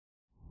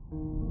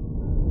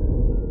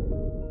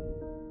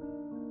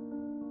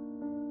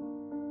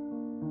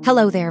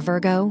Hello there,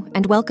 Virgo,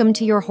 and welcome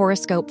to your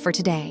horoscope for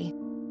today,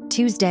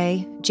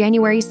 Tuesday,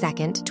 January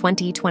 2nd,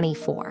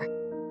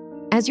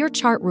 2024. As your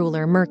chart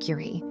ruler,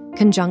 Mercury,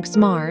 conjuncts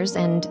Mars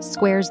and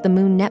squares the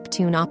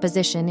Moon-Neptune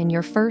opposition in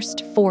your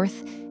 1st,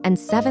 4th, and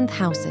 7th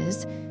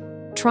houses,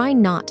 try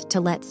not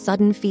to let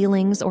sudden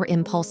feelings or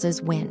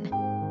impulses win.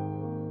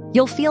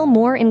 You'll feel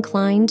more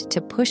inclined to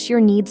push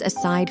your needs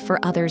aside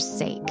for others'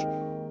 sake.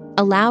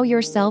 Allow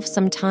yourself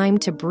some time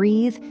to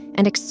breathe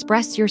and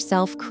express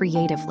yourself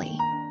creatively.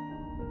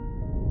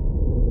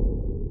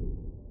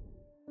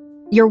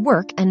 Your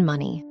work and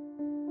money.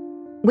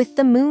 With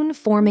the moon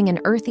forming an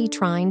earthy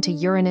trine to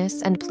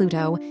Uranus and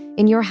Pluto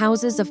in your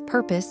houses of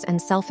purpose and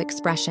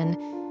self-expression,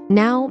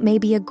 now may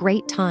be a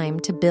great time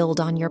to build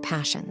on your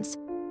passions.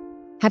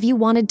 Have you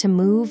wanted to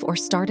move or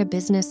start a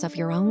business of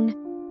your own?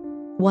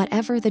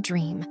 Whatever the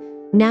dream,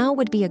 now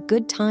would be a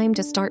good time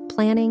to start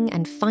planning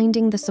and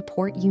finding the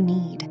support you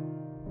need.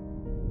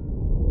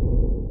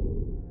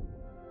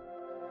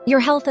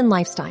 Your health and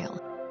lifestyle.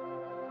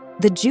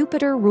 The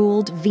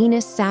Jupiter-ruled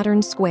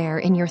Venus-Saturn square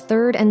in your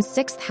 3rd and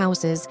 6th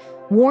houses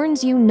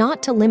warns you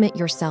not to limit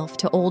yourself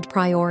to old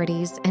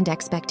priorities and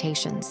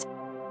expectations.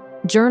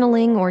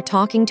 Journaling or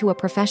talking to a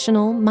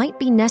professional might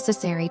be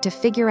necessary to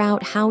figure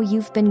out how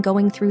you've been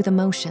going through the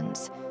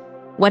motions.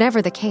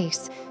 Whatever the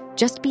case,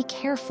 just be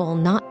careful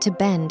not to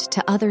bend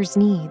to others'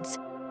 needs.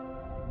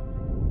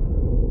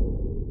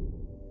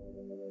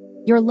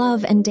 Your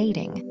love and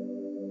dating.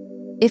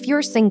 If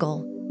you're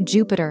single,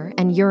 Jupiter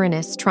and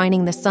Uranus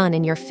trining the sun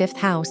in your 5th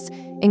house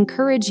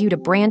encourage you to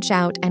branch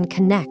out and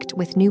connect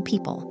with new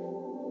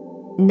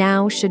people.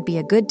 Now should be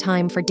a good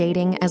time for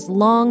dating as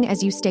long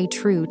as you stay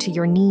true to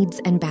your needs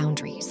and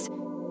boundaries.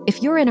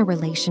 If you're in a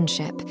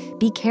relationship,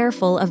 be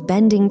careful of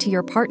bending to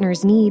your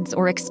partner's needs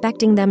or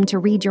expecting them to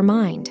read your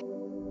mind.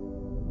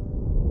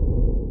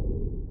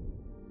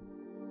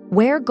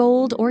 Wear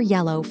gold or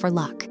yellow for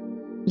luck.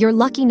 Your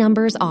lucky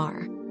numbers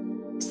are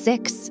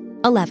 6,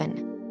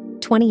 11,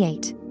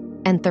 28,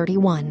 and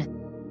 31.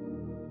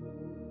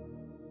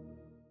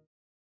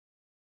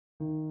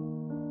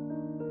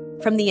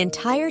 From the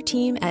entire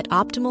team at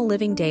Optimal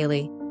Living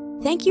Daily,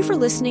 thank you for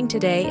listening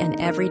today and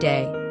every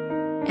day.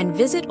 And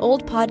visit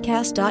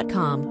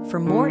oldpodcast.com for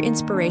more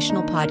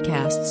inspirational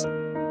podcasts.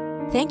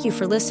 Thank you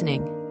for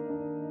listening.